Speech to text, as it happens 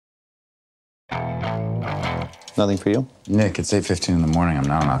Nothing for you? Nick, it's 8:15 in the morning. I'm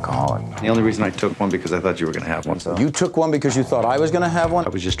not an alcoholic. The only reason I took one because I thought you were going to have one. So. You took one because you thought I was going to have one? I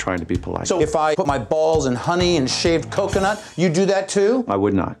was just trying to be polite. So if I put my balls in honey and shaved coconut, you do that too? I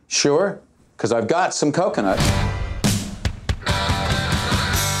would not. Sure, because I've got some coconut.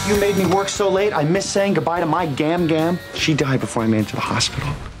 You made me work so late, I missed saying goodbye to my gam-gam. She died before I made it to the hospital.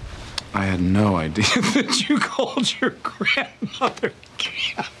 I had no idea that you called your grandmother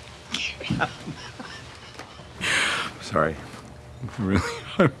Gam. Sorry. I really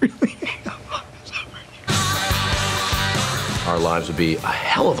am. Our lives would be a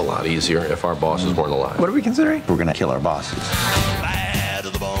hell of a lot easier if our bosses weren't alive. What are we considering? We're going to kill our bosses. Bad to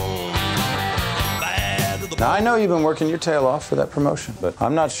the bone. Bad to the bone. Now, I know you've been working your tail off for that promotion, but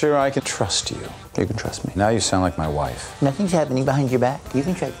I'm not sure I can trust you. You can trust me. Now you sound like my wife. Nothing's happening behind your back. You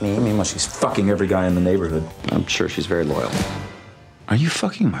can trust me. Meanwhile, she's fucking every guy in the neighborhood. I'm sure she's very loyal. Are you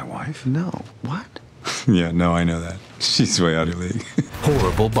fucking my wife? No. What? Yeah, no, I know that. She's way out of your league.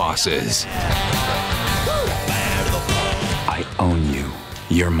 Horrible Bosses. I own you.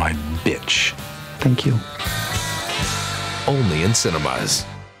 You're my bitch. Thank you. Only in cinemas.